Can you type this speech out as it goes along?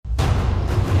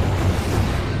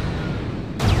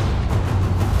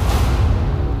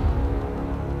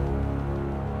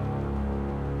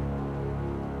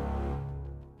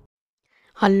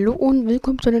Hallo und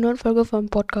willkommen zu einer neuen Folge vom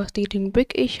Podcast Eating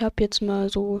Brick. Ich habe jetzt mal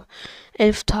so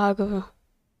 11 Tage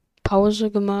Pause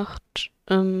gemacht.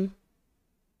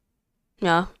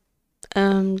 Ja,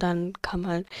 dann kam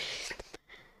halt.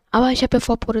 Aber ich habe ja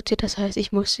vorproduziert, das heißt,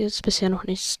 ich muss jetzt bisher noch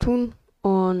nichts tun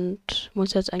und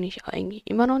muss jetzt eigentlich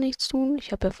immer noch nichts tun.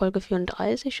 Ich habe ja Folge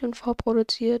 34 schon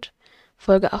vorproduziert,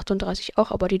 Folge 38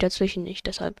 auch, aber die dazwischen nicht.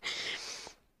 Deshalb,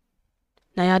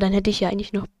 naja, dann hätte ich ja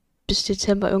eigentlich noch bis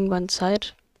Dezember irgendwann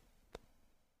Zeit.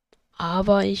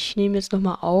 Aber ich nehme jetzt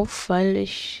nochmal auf, weil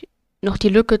ich noch die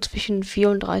Lücke zwischen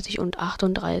 34 und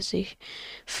 38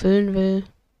 füllen will.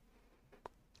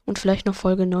 Und vielleicht noch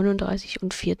Folge 39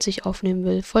 und 40 aufnehmen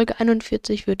will. Folge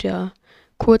 41 wird ja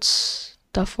kurz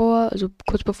davor, also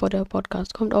kurz bevor der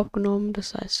Podcast kommt, aufgenommen.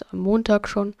 Das heißt am Montag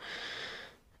schon.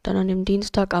 Dann an dem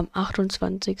Dienstag am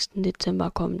 28.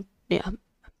 Dezember kommt. Ne, am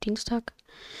Dienstag.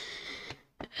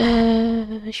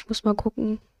 Ich muss mal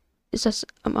gucken. Ist das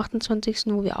am 28.,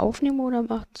 wo wir aufnehmen oder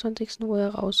am 28., wo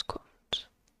er rauskommt?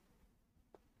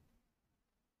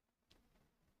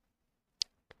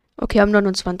 Okay, am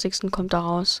 29. kommt er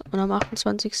raus und am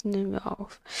 28. nehmen wir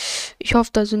auf. Ich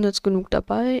hoffe, da sind jetzt genug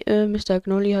dabei. Mr.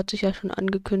 Gnolly hat sich ja schon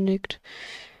angekündigt.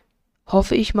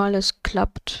 Hoffe ich mal, es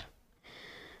klappt.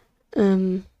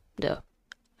 Ja.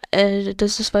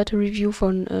 Das ist das zweite Review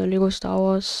von Lego Star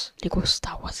Wars. Lego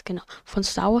Star Wars, genau. Von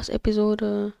Star Wars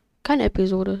Episode. Keine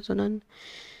Episode, sondern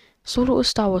Solo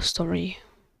Star Wars Story.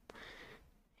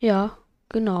 Ja,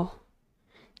 genau.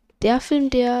 Der Film,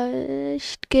 der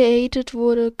echt gehatet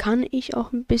wurde, kann ich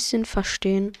auch ein bisschen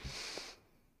verstehen.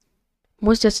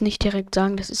 Muss jetzt nicht direkt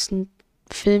sagen, das ist ein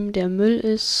Film, der Müll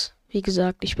ist. Wie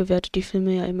gesagt, ich bewerte die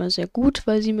Filme ja immer sehr gut,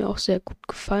 weil sie mir auch sehr gut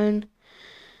gefallen.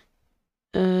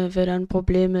 Wer da ein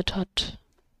Problem mit hat,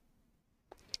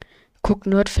 guckt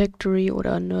Nerd Factory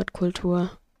oder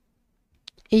Nerdkultur.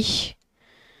 Ich,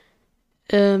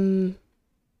 auch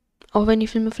wenn die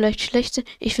Filme vielleicht schlecht sind,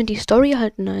 ich finde die Story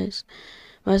halt nice.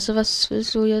 Weißt du, was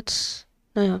willst du jetzt?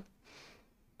 Naja.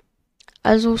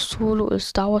 Also Solo ist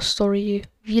Star Wars Story.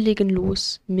 Wir legen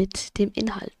los mit dem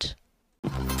Inhalt.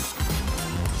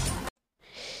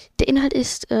 Der Inhalt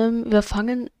ist, wir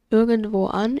fangen irgendwo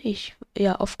an.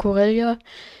 Auf Corellia.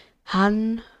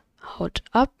 Han haut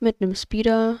ab mit einem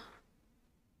Speeder.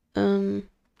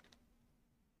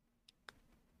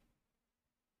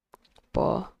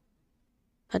 Boah.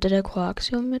 Hatte der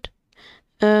Koaxium mit?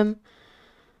 Ähm,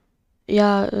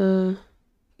 ja, er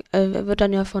wird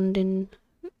dann ja von den,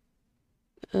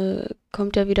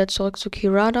 kommt ja wieder zurück zu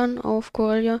Kira dann auf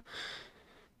Corellia.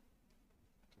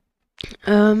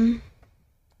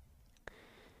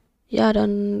 Ja,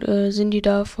 dann sind die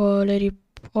da vor Lady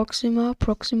Proxima,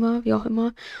 wie auch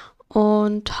immer.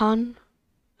 Und Han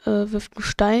wirft einen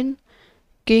Stein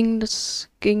gegen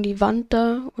die Wand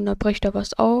da und da bricht da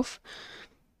was auf.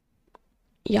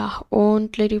 Ja,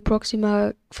 und Lady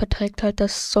Proxima verträgt halt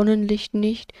das Sonnenlicht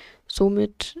nicht.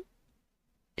 Somit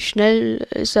schnell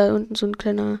ist da unten so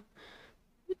eine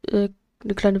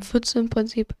kleine Pfütze im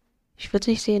Prinzip. Ich würde es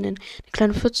nicht sehen nennen. Eine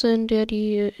kleine Pfütze, in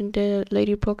der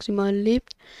Lady Proxima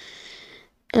lebt.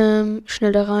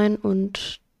 Schnell da rein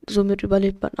und somit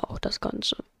überlebt man auch das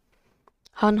Ganze.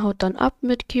 Han haut dann ab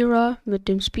mit Kira, mit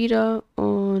dem Speeder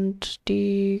und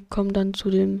die kommen dann zu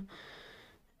dem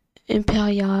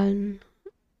imperialen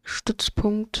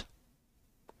Stützpunkt,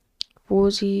 wo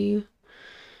sie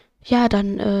ja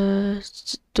dann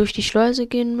durch die Schleuse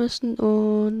gehen müssen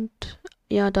und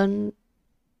ja, dann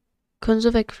können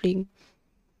sie wegfliegen.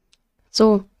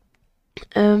 So,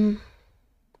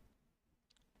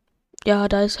 ja,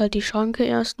 da ist halt die Schranke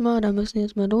erstmal, da müssen die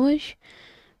jetzt mal durch.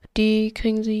 Die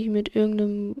kriegen sie mit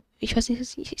irgendeinem, ich weiß nicht,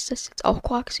 ist das jetzt auch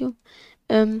Koaxium?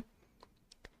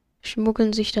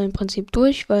 Schmuggeln sich da im Prinzip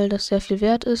durch, weil das sehr viel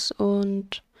wert ist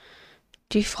und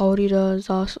die Frau, die da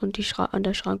saß und an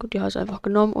der Schranke, die hat es einfach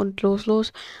genommen und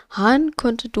los. Han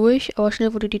konnte durch, aber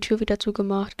schnell wurde die Tür wieder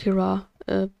zugemacht. Kira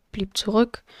blieb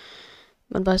zurück.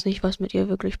 Man weiß nicht, was mit ihr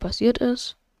wirklich passiert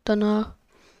ist danach.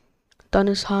 Dann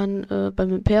ist Han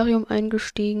beim Imperium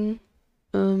eingestiegen,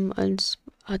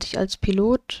 hat sich als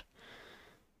Pilot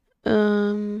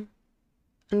angemeldet,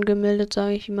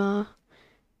 sage ich mal.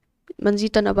 Man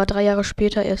sieht dann aber 3 Jahre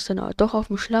später erst dann doch auf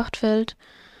dem Schlachtfeld,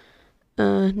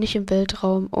 nicht im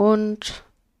Weltraum und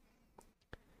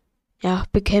ja,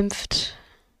 bekämpft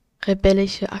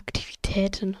rebellische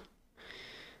Aktivitäten.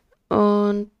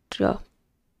 Und ja,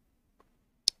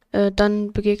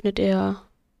 dann begegnet er,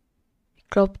 ich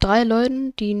glaube, 3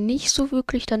 Leuten, die nicht so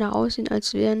wirklich danach aussehen,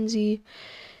 als wären sie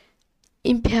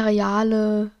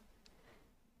imperiale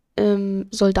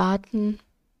Soldaten.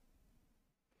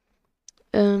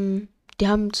 Die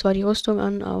haben zwar die Rüstung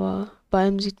an, aber bei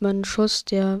ihm sieht man einen Schuss,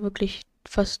 der wirklich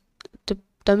fast,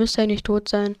 da müsste er eigentlich tot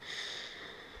sein.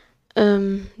 Ja,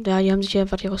 die haben sich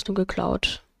einfach die Rüstung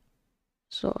geklaut.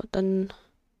 So, dann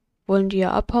wollen die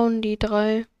ja abhauen, die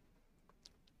drei.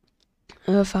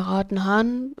 Verraten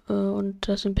Han und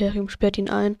das Imperium sperrt ihn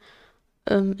ein.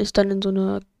 Ist dann in so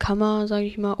einer Kammer, sage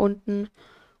ich mal, unten,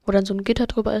 wo dann so ein Gitter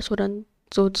drüber ist, wo dann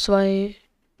so zwei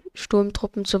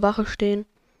Sturmtruppen zur Wache stehen.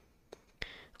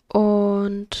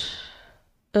 Und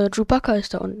Chewbacca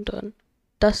ist da unten drin.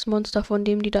 Das Monster, von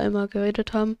dem die da immer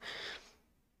geredet haben.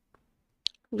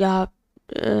 Ja,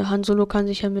 Han Solo kann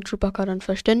sich ja mit Chewbacca dann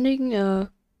verständigen.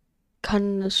 Er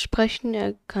kann es sprechen,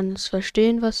 er kann es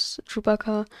verstehen, was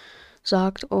Chewbacca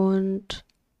sagt. Und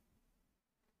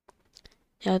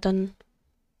ja, dann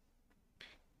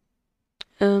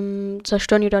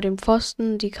zerstören die da den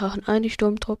Pfosten, die krachen ein, die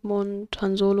Sturmtruppen, und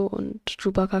Han Solo und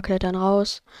Chewbacca klettern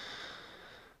raus.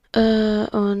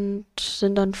 Und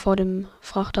sind dann vor dem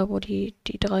Frachter, wo die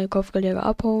drei Kopfgeldjäger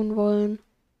abhauen wollen.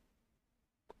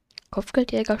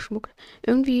 Kopfgeldjäger, Schmuggel.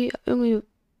 Irgendwie,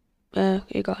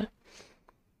 egal.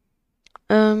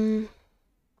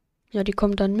 Ja, die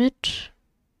kommen dann mit.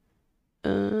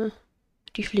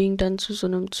 Die fliegen dann zu so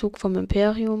einem Zug vom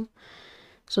Imperium.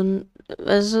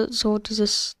 Also so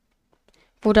dieses,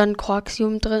 wo dann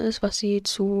Koaxium drin ist, was sie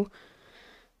zu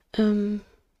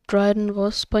Dryden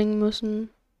Voss bringen müssen.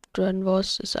 Dryden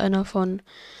Voss ist einer von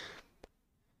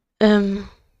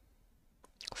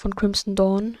Crimson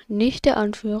Dawn. Nicht der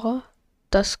Anführer.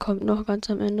 Das kommt noch ganz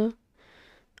am Ende.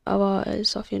 Aber er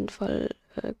ist auf jeden Fall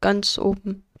ganz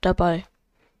oben dabei.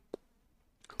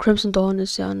 Crimson Dawn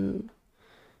ist ja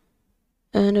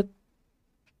eine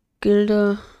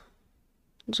Gilde,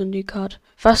 ein Syndikat.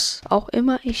 Was auch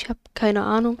immer, ich habe keine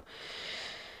Ahnung.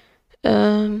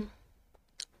 Ja,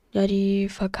 die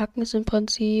verkacken es im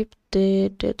Prinzip.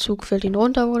 Der Zug fällt ihnen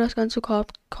runter, wo das ganze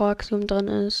Koaxium drin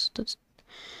ist.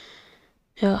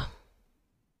 Ja.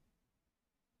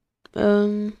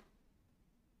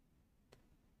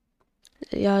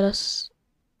 Ja, das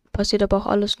passiert aber auch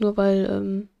alles nur,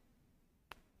 weil,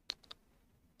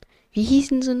 wie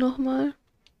hießen sie nochmal?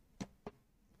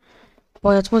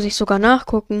 Boah, jetzt muss ich sogar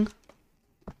nachgucken.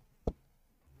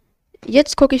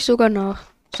 Jetzt gucke ich sogar nach.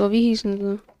 So, wie hießen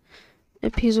sie?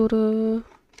 Episode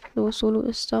Solo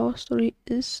ist Star Wars Story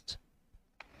ist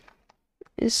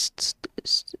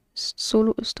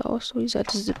Solo ist Star Wars Story,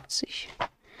 Seite 70.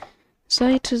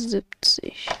 Seite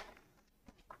 70.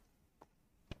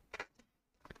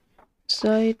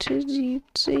 Seite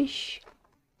 70.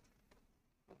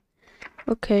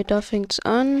 Okay, da fängt's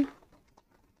an.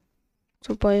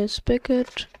 Tobias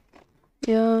Beckett.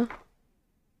 Ja.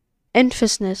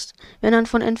 Enfys Nest. Werden dann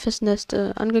von Enfys Nest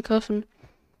angegriffen.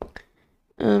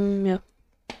 Ja.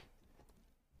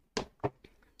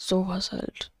 Sowas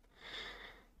halt.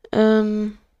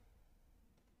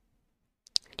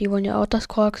 Die wollen ja auch das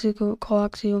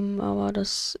Koaxium, aber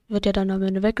das wird ja dann am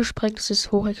Ende weggesprengt. Das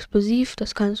ist hochexplosiv.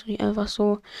 Das kannst du nicht einfach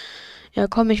so. Ja,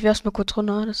 komm, ich werf's mal kurz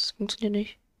runter. Das funktioniert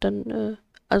nicht. Dann,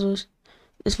 also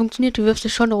es funktioniert, du wirfst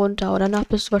es schon runter, aber danach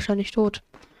bist du wahrscheinlich tot.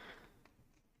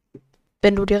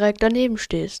 Wenn du direkt daneben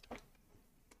stehst.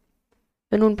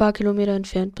 Wenn du ein paar Kilometer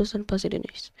entfernt bist, dann passiert dir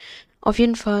nichts. Auf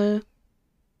jeden Fall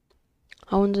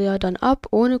hauen sie ja dann ab,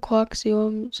 ohne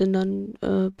Koaxium, sind dann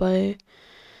bei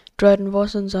Dryden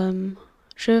Voss in seinem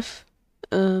Schiff.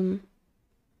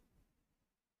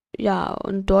 Ja,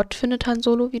 und dort findet Han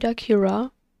Solo wieder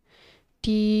Kira,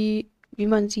 die, wie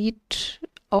man sieht,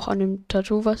 auch an dem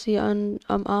Tattoo, was sie am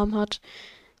Arm hat,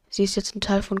 sie ist jetzt ein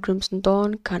Teil von Crimson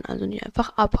Dawn, kann also nicht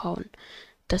einfach abhauen.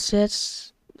 Das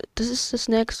ist das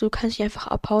Nächste, du kannst nicht einfach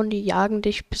abhauen, die jagen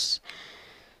dich bis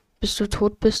du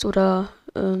tot bist oder,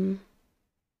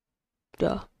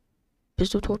 ja, bis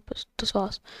du tot bist. Das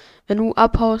war's. Wenn du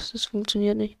abhaust, das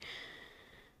funktioniert nicht.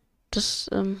 Das,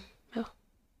 ja.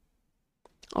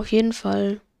 Auf jeden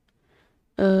Fall,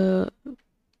 äh,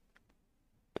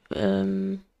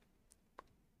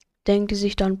 denkt die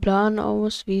sich dann einen Plan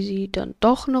aus, wie sie dann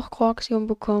doch noch Koaxium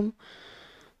bekommen.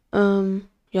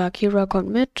 Ja, Kira kommt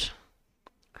mit.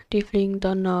 Die fliegen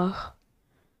dann nach,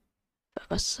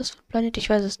 was ist das für ein Planet? Ich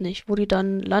weiß es nicht. Wo die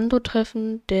dann Lando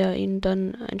treffen, der ihnen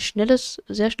dann ein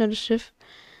sehr schnelles Schiff,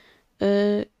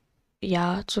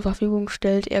 ja, zur Verfügung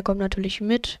stellt. Er kommt natürlich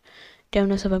mit. Die haben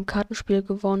das ja beim Kartenspiel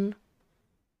gewonnen.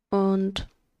 Und,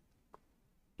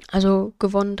 also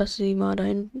gewonnen, dass sie mal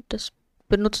dahin das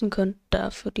benutzen können, da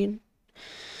für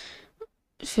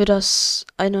das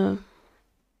eine,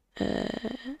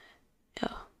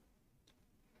 ja.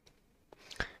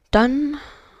 Dann,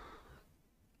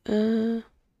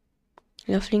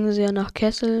 ja, fliegen sie ja nach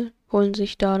Kessel, holen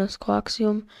sich da das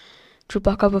Koaxium.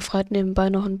 Chewbacca befreit nebenbei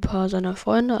noch ein paar seiner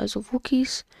Freunde, also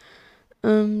Wookiees.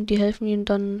 Die helfen ihm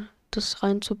dann, das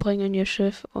reinzubringen in ihr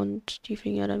Schiff und die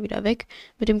fliegen ja dann wieder weg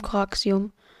mit dem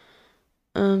Koaxium.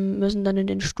 Müssen dann in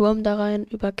den Sturm da rein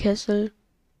über Kessel,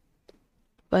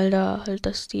 weil da halt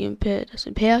das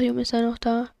Imperium ist ja noch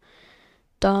da.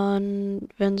 Dann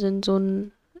werden sie in so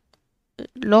ein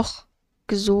Loch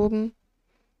gesogen,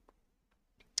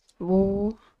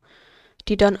 wo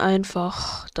die dann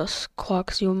einfach das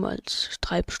Koaxium als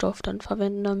Treibstoff dann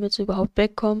verwenden, damit sie überhaupt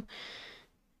wegkommen.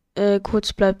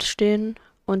 Kurz bleibt stehen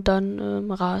und dann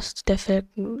rast der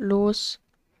Falken los.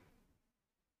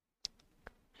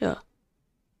 Ja.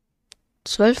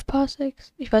 12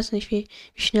 Parsecs? Ich weiß nicht, wie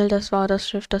schnell das war, das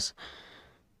Schiff, das.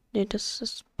 Nee, das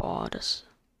ist. Boah, das.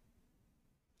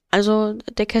 Also,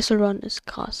 der Kessel Run ist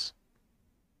krass.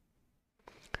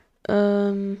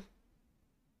 Ja,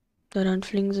 dann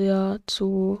fliegen sie ja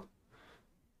zu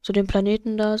dem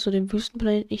Planeten da, zu dem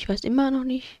Wüstenplaneten. Ich weiß immer noch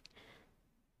nicht.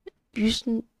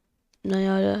 Wüsten.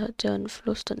 Naja, der hat ja einen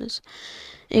Fluss, dann ist.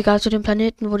 Egal, zu dem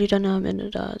Planeten, wo die dann am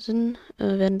Ende da sind,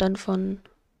 werden dann von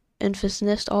Enfys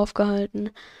Nest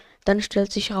aufgehalten. Dann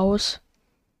stellt sich raus,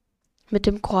 mit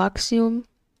dem Koaxium,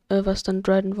 was dann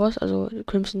Dryden Voss, also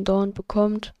Crimson Dawn,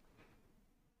 bekommt,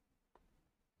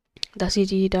 dass sie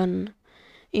die dann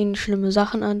ihnen schlimme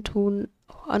Sachen antun,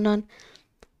 auch anderen.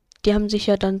 Die haben sich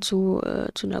ja dann zu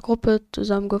einer Gruppe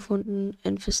zusammengefunden,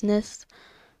 Enfys Nest.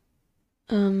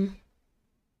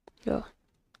 Ja.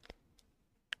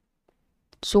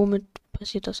 Somit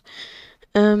passiert das.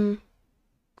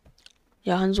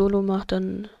 Ja, Han Solo macht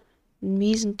dann einen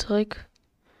miesen Trick,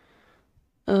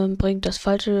 bringt das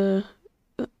falsche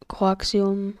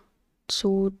Koaxium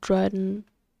zu Dryden.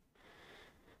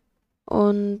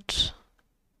 Und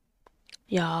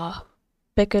ja,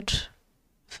 Beckett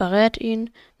verrät ihn,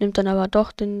 nimmt dann aber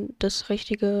doch das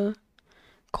richtige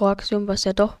Koaxium, was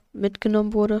ja doch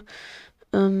mitgenommen wurde,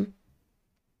 nimmt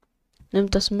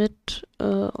das mit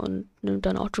und nimmt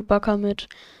dann auch Chewbacca mit.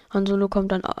 Han Solo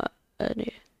kommt dann,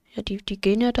 nee, ja, die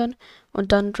gehen ja dann.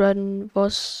 Und dann Dryden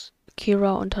Voss,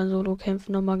 Kira und Han Solo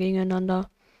kämpfen nochmal gegeneinander.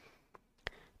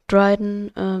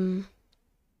 Dryden,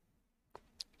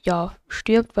 ja,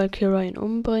 stirbt, weil Kira ihn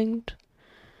umbringt.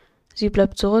 Sie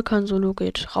bleibt zurück, Han Solo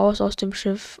geht raus aus dem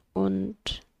Schiff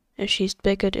und er schießt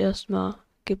Beckett erstmal,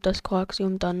 gibt das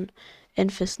Koaxium dann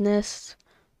Enfys Nest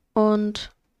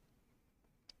und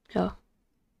ja.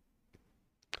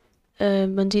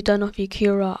 Man sieht dann noch, wie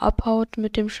Kira abhaut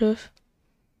mit dem Schiff.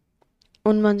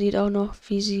 Und man sieht auch noch,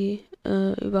 wie sie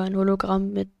über ein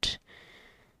Hologramm mit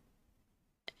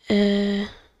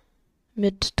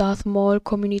Darth Maul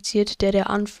kommuniziert, der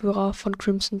Anführer von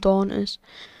Crimson Dawn ist.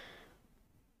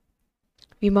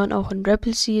 Wie man auch in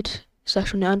Rebels sieht, ist er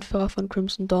schon der Anführer von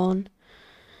Crimson Dawn.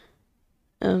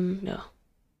 Ja.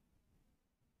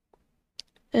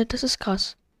 Das ist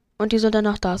krass. Und die soll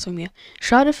danach da zu mir.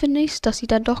 Schade finde ich's, dass sie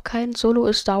dann doch kein Solo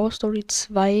A Star Wars Story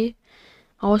 2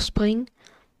 rausbringen.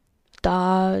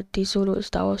 Da die Solo A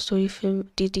Star Wars Story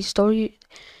Film, die Story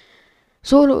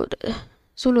Solo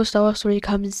Star Wars Story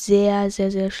kam sehr, sehr,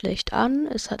 sehr schlecht an.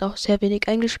 Es hat auch sehr wenig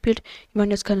eingespielt. Ich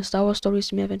meine jetzt keine Star Wars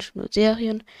Stories mehr, wenn schon nur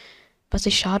Serien. Was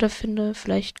ich schade finde,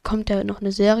 vielleicht kommt ja noch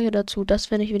eine Serie dazu. Das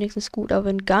fände ich wenigstens gut. Aber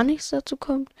wenn gar nichts dazu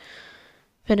kommt,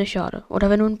 fände ich schade. Oder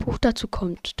wenn nur ein Buch dazu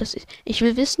kommt. Ich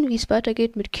will wissen, wie es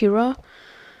weitergeht mit Kira.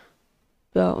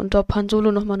 Ja, und ob Han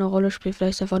Solo nochmal eine Rolle spielt.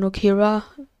 Vielleicht ist einfach nur Kira.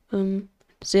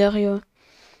 Serie.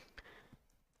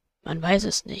 Man weiß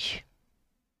es nicht.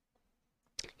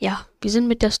 Ja, wir sind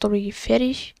mit der Story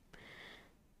fertig.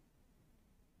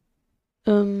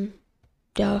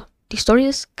 Ja, die Story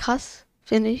ist krass,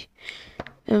 finde ich.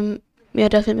 Mir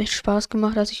hat der Film echt Spaß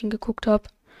gemacht, als ich ihn geguckt habe.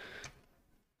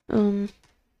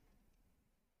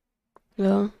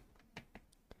 Ja.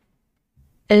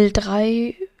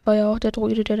 L3 war ja auch der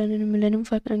Droide, der dann in den Millennium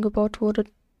Falcon eingebaut wurde.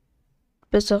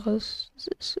 Besseres.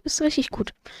 Ist richtig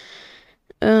gut.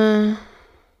 Ja,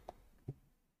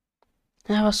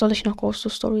 was soll ich noch groß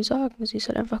zur Story sagen? Sie ist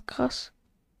halt einfach krass.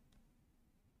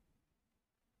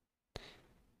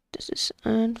 Das ist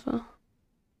einfach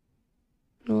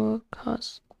nur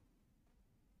krass.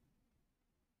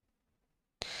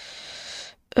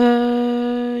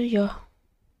 Ja.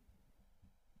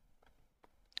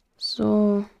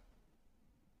 So.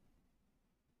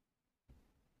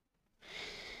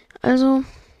 Also.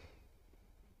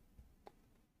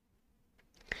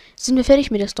 Sind wir fertig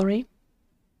mit der Story?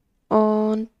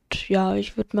 Und ja,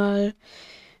 ich würde mal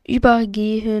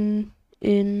übergehen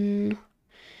in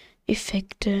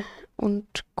Effekte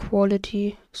und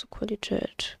Quality, also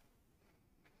Qualität.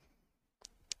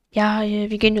 Ja,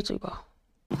 wir gehen jetzt über.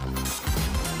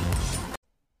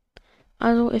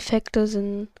 Also Effekte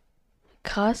sind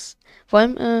krass. Vor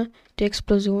allem die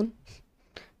Explosion.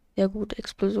 Ja gut,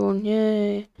 Explosion,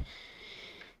 yay.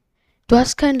 Du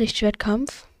hast keinen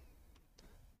Lichtschwertkampf.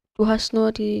 Du hast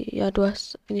nur du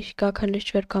hast eigentlich gar keinen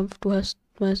Lichtschwertkampf. Du hast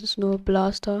meistens nur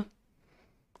Blaster.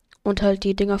 Und halt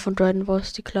die Dinger von Dragon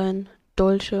Balls, die kleinen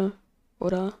Dolche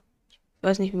oder ich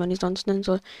weiß nicht, wie man die sonst nennen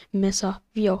soll. Messer,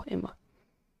 wie auch immer.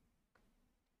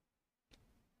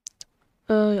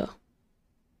 Ja.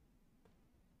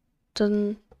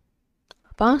 Dann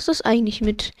war es das eigentlich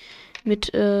mit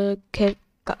äh,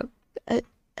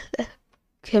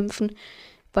 Kämpfen.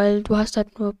 Weil du hast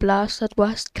halt nur Blaster, du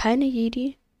hast keine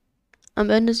Jedi. Am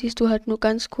Ende siehst du halt nur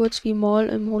ganz kurz, wie Maul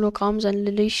im Hologramm sein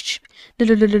Lichtschwert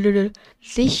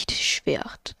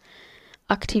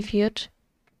aktiviert.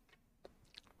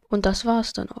 Und das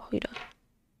war's dann auch wieder.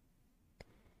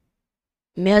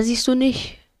 Mehr siehst du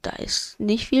nicht. Da ist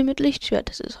nicht viel mit Lichtschwert.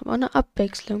 Das ist aber eine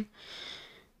Abwechslung.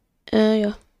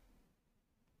 Ja.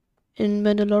 In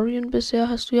Mandalorian bisher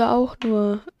hast du ja auch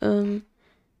nur,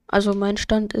 also mein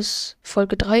Stand ist,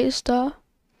 Folge 3 ist da.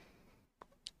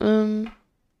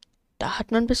 Da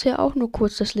hat man bisher auch nur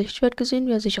kurz das Lichtschwert gesehen,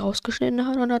 wie er sich rausgeschnitten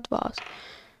hat und das war's.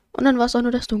 Und dann war es auch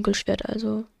nur das Dunkelschwert,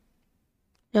 also,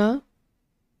 ja.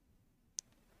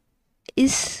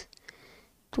 Ist,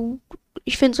 du,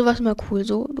 ich finde sowas mal cool,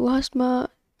 so. Du hast mal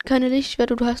keine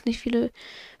Lichtschwerter, du hast nicht viele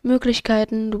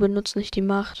Möglichkeiten, du benutzt nicht die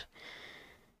Macht.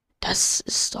 Das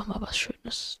ist doch mal was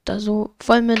Schönes. Da so,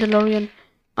 vor allem Mandalorian.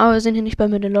 Aber wir sind hier nicht beim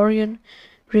Mandalorian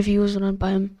Review, sondern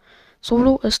beim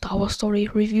Solo A Star Wars Story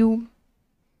Review.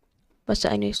 Was ja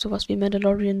eigentlich sowas wie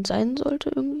Mandalorian sein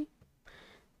sollte irgendwie.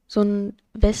 So ein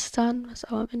Western, was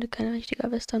aber am Ende kein richtiger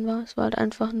Western war. Es war halt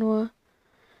einfach nur,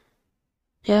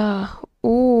 ja,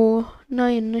 oh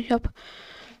nein,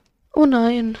 oh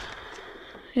nein,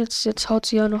 jetzt haut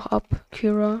sie ja noch ab,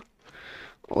 Kira.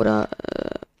 Oder,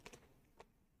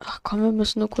 ach komm, wir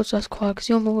müssen nur kurz das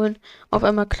Koaxium holen. Auf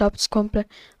einmal klappt's komplett.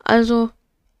 Also,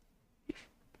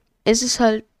 es ist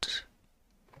halt,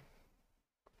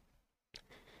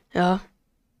 ja,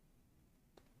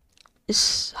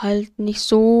 ist halt nicht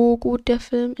so gut, der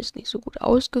Film, ist nicht so gut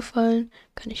ausgefallen,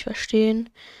 kann ich verstehen.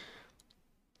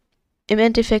 Im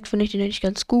Endeffekt finde ich den eigentlich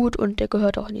ganz gut und der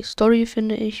gehört auch in die Story,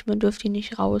 finde ich. Man dürfte ihn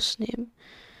nicht rausnehmen.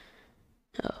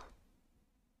 Ja.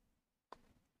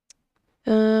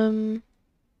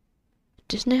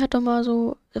 Disney hat doch mal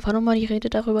so, da war doch mal die Rede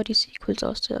darüber, die Sequels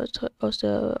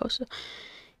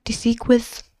die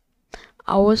Sequels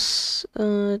aus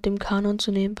dem Kanon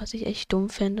zu nehmen, was ich echt dumm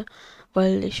fände,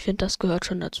 weil ich finde, das gehört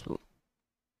schon dazu.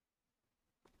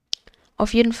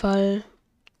 Auf jeden Fall,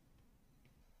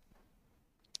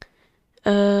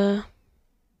 äh,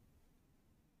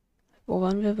 wo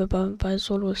waren wir? Bei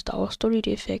Solo Star Wars Story,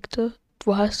 die Effekte.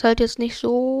 Du hast halt jetzt nicht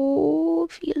so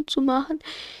viel zu machen,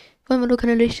 weil du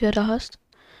keine Lichtschwerter hast.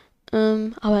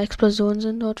 Aber Explosionen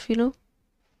sind dort viele.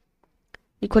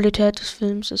 Die Qualität des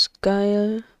Films ist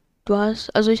geil.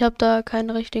 Also ich habe da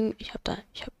keinen richtigen,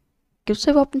 gibt's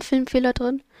da überhaupt einen Filmfehler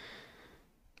drin?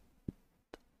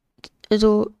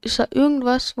 Also ist da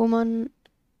irgendwas, wo man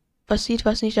was sieht,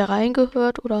 was nicht da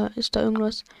reingehört, oder ist da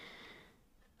irgendwas?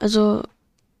 Also,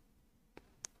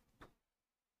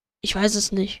 ich weiß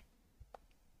es nicht.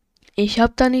 Ich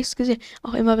habe da nichts gesehen.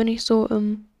 Auch immer, wenn ich so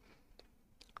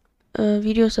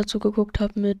Videos dazu geguckt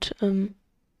habe mit, wie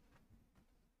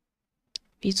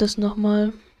ist das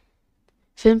nochmal?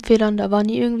 Filmfehlern, da war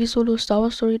nie irgendwie Solo Star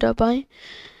Wars Story dabei.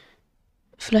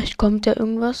 Vielleicht kommt ja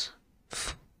irgendwas.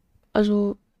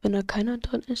 Also, wenn da keiner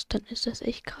drin ist, dann ist das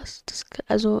echt krass.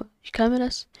 Also, ich kann mir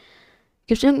das.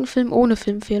 Gibt es irgendeinen Film ohne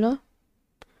Filmfehler?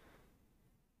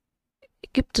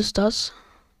 Gibt es das?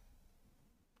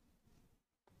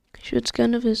 Ich würde es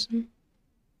gerne wissen.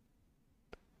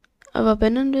 Aber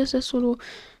wenn, dann wäre es ja Solo.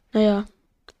 Naja,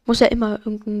 muss ja immer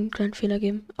irgendeinen kleinen Fehler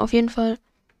geben. Auf jeden Fall,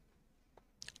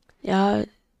 ja,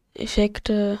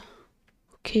 Effekte,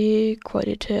 okay,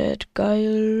 Qualität,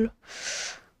 geil.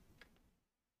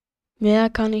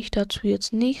 Mehr kann ich dazu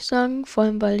jetzt nicht sagen, vor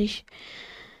allem weil ich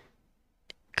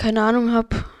keine Ahnung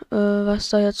habe, was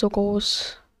da jetzt so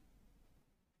groß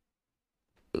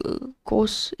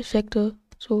Effekte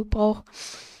so braucht.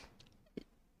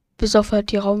 Bis auf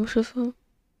halt die Raumschiffe.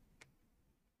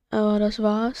 Aber das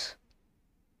war's.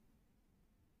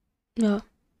 Ja,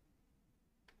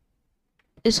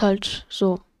 ist halt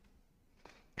so.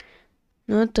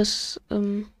 Ne,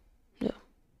 ja.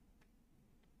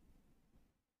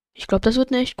 Ich glaube, das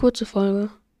wird eine echt kurze Folge.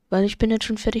 Weil ich bin jetzt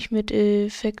schon fertig mit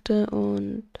Effekte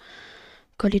und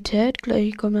Qualität.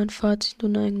 Gleich kommt ein Fazit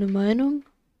und eine eigene Meinung.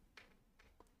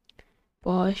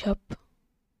 Boah,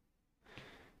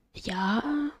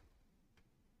 ja,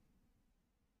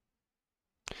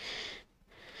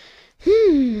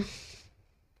 Hm.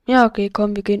 Ja, okay,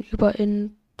 komm, wir gehen über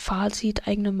in Fazit,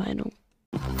 eigene Meinung.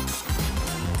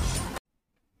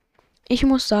 Ich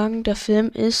muss sagen, der Film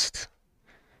ist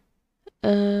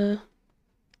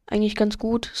eigentlich ganz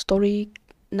gut. Story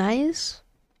nice.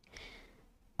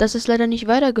 Dass es leider nicht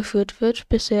weitergeführt wird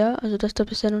bisher, also dass da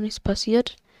bisher noch nichts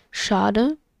passiert.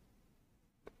 Schade.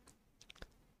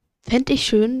 Fände ich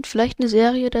schön. Vielleicht eine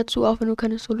Serie dazu, auch wenn du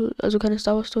keine Solo, also keine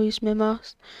Star Wars Stories mehr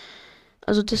machst.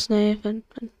 Also Disney, wenn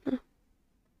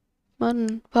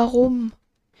Mann, warum?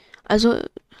 Also,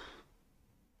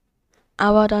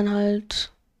 aber dann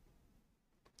halt,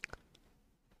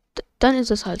 dann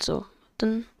ist es halt so.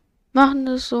 Dann machen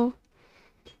das so.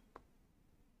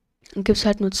 Dann gibt's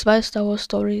halt nur 2 Star Wars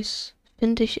Stories.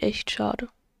 Finde ich echt schade.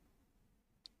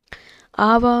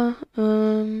 Aber,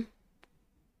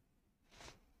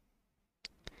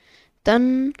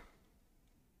 dann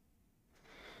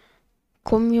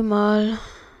kommen wir mal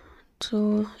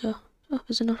zu, ja, ach,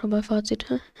 wir sind noch schon bei Fazit.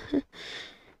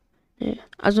 Nee.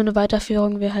 Also eine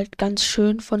Weiterführung wäre halt ganz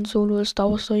schön von Solo Star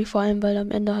Wars Story, vor allem weil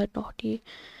am Ende halt noch die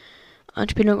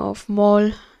Anspielung auf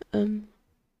Maul,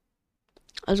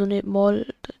 also ne,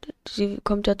 Maul, sie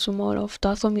kommt ja zu Maul auf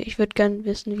Dathomir. Ich würde gern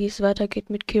wissen, wie es weitergeht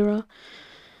mit Kira.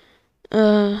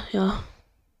 Ja,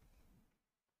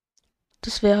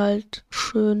 das wäre halt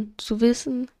schön zu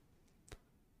wissen.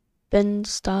 Wenn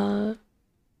es da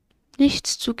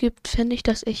nichts zu gibt, fände ich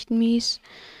das echt mies.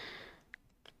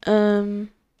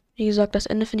 Wie gesagt, das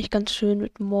Ende finde ich ganz schön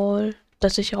mit Maul,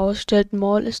 dass sich herausstellt,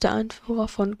 Maul ist der Anführer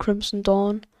von Crimson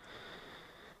Dawn.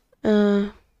 Äh,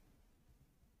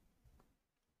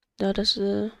 ja, das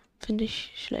finde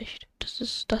ich schlecht.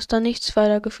 Dass da nichts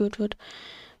weitergeführt wird.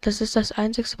 Das ist das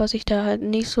Einzige, was ich da halt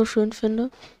nicht so schön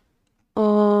finde.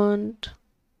 Und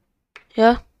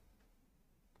ja,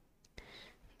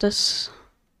 das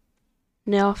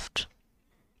nervt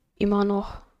immer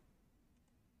noch.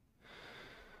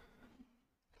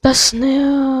 Das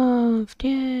nervt,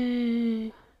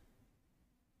 yeah.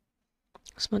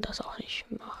 Dass man das auch nicht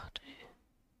macht. Ey.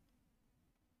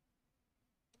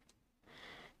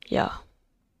 Ja.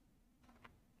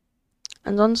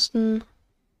 Ansonsten,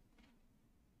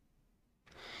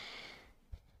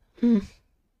 hm,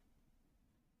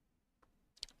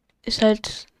 ist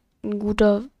halt ein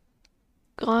guter,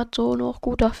 gerade so noch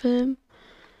guter Film,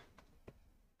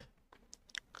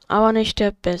 aber nicht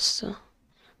der beste.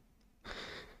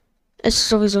 Ist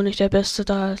sowieso nicht der beste,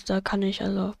 da kann ich,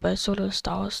 also bei Solo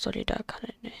Star Wars Story, da kann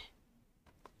ich nicht.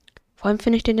 Vor allem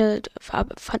finde ich den ja,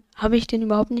 habe ich den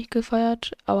überhaupt nicht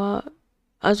gefeiert, aber,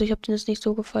 also ich habe den jetzt nicht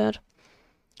so gefeiert.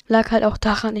 Lag halt auch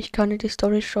daran, ich kannte die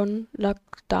Story schon, lag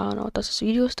daran auch, dass es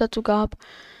Videos dazu gab,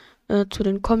 zu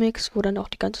den Comics, wo dann auch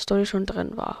die ganze Story schon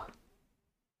drin war.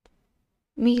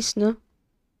 Mies, ne?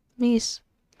 Mies.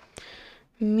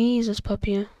 Mieses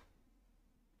Papier.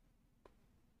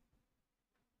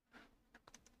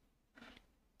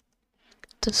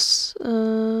 Das,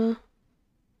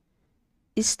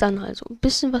 ist dann halt so. Ein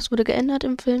bisschen was wurde geändert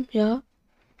im Film, ja.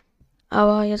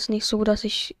 Aber jetzt nicht so, dass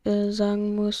ich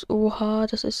sagen muss, oha,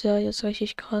 das ist ja jetzt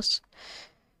richtig krass.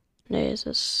 Nee, ist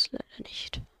es leider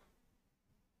nicht.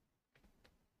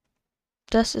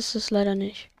 Das ist es leider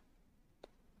nicht.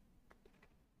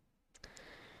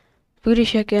 Würde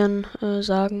ich ja gern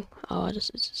sagen, aber das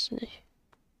ist es nicht.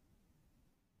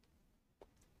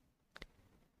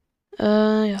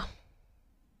 Ja.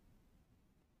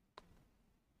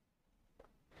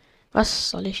 Was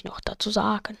soll ich noch dazu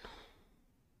sagen?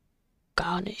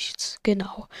 Gar nichts.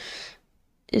 Genau.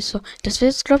 Ist so. Das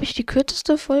wäre jetzt, glaube ich, die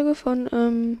kürzeste Folge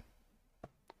von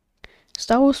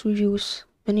Star Wars Reviews,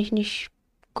 wenn ich nicht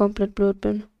komplett blöd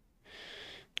bin.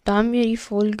 Da haben wir die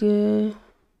Folge,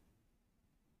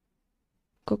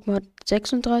 guck mal,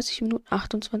 36 Minuten,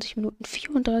 28 Minuten,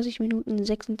 34 Minuten,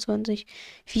 26,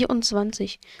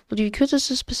 24. So, die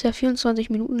kürzeste ist bisher 24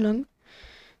 Minuten lang.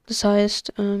 Das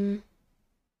heißt,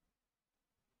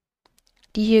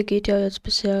 die hier geht ja jetzt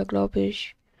bisher, glaube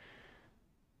ich,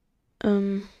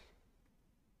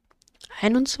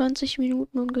 21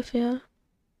 Minuten ungefähr.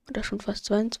 Oder schon fast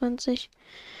 22.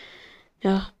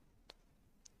 Ja,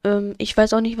 ich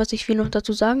weiß auch nicht, was ich viel noch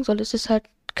dazu sagen soll. Es ist halt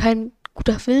kein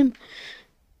guter Film.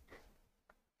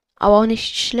 Aber auch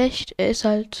nicht schlecht. Er ist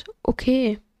halt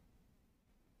okay.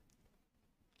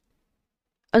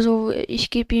 Also ich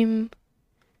gebe ihm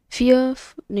 4,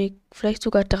 nee, vielleicht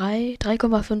sogar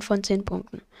 3,5 von 10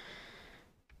 Punkten.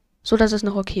 So dass es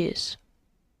noch okay ist.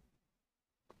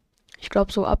 Ich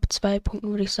glaube, so ab 2 Punkten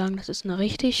würde ich sagen, das ist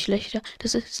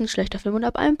das ist ein schlechter Film. Und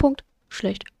ab einem Punkt,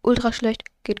 schlecht. Ultra schlecht,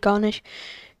 geht gar nicht.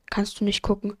 Kannst du nicht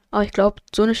gucken. Aber ich glaube,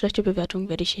 so eine schlechte Bewertung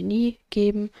werde ich hier nie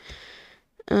geben.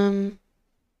 Ähm,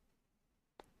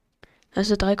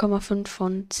 Also 3,5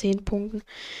 von 10 Punkten.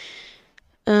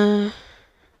 Ja.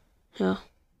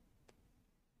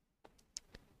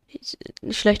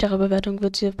 Eine schlechtere Bewertung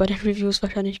wird sie bei den Reviews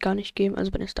wahrscheinlich gar nicht geben,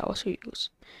 also bei den Star Wars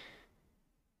Reviews.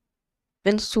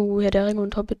 Wenn es zu Herr der Ringe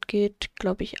und Hobbit geht,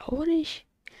 glaube ich auch nicht.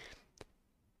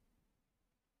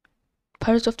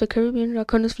 Pirates of the Caribbean, da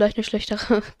könnte es vielleicht eine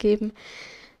schlechtere geben.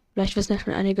 Vielleicht wissen ja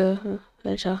schon einige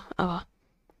welcher, aber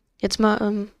jetzt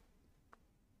mal,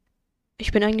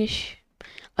 ich bin eigentlich,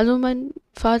 also mein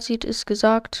Fazit ist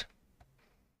gesagt,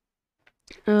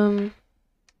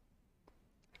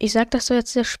 ich sag das so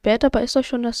jetzt sehr spät, aber ist euch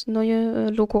schon das neue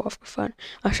Logo aufgefallen?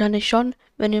 Wahrscheinlich schon,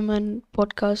 wenn ihr meinen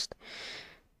Podcast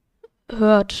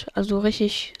hört, also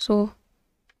richtig so,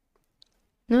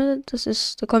 ne,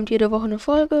 da kommt jede Woche eine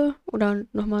Folge oder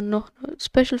nochmal noch eine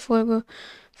Special-Folge.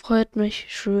 Freut mich,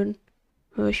 schön,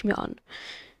 höre ich mir an.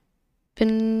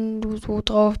 Wenn du so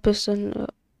drauf bist, dann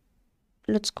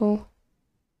let's go.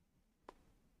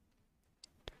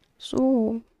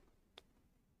 So,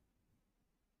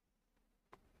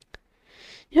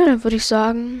 ja, dann würde ich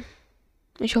sagen,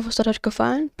 ich hoffe, es hat euch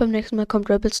gefallen. Beim nächsten Mal kommt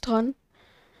Rebels dran.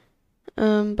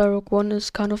 Bei Rogue One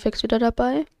ist Carnifex wieder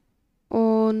dabei.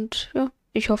 Und ja,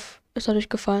 ich hoffe, es hat euch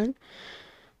gefallen.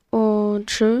 Und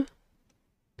tschö,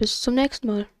 bis zum nächsten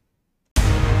Mal.